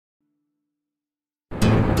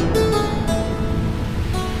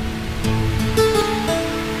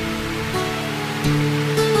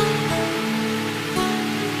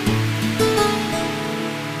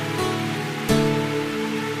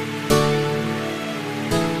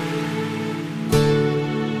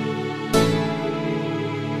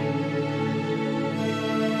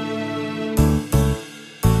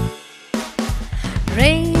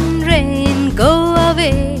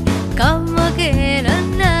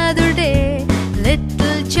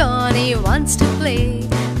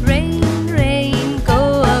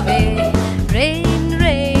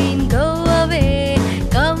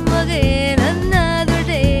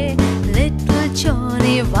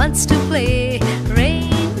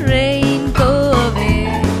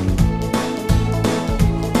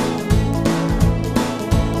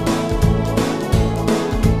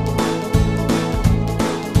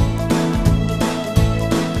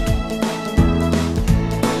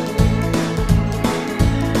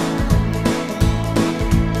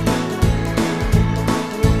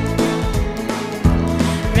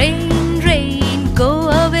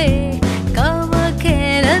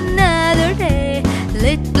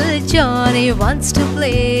Little Johnny wants to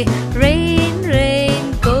play. Rain,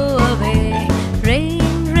 rain, go away.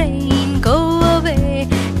 Rain, rain, go away.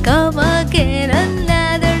 Come again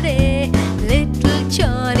another day. Little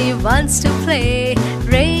Johnny wants to play.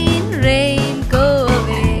 Rain, rain, go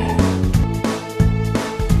away.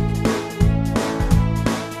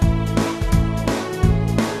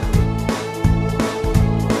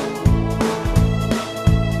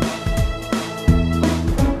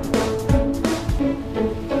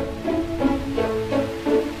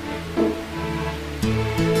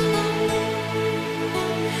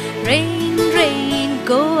 Rain, rain,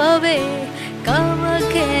 go away. Come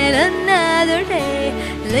again another day.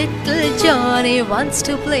 Little Johnny wants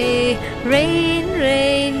to play. Rain,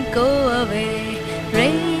 rain, go away.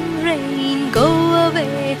 Rain, rain, go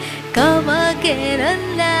away. Come again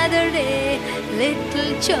another day.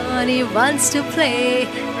 Little Johnny wants to play.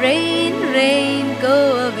 Rain, rain, go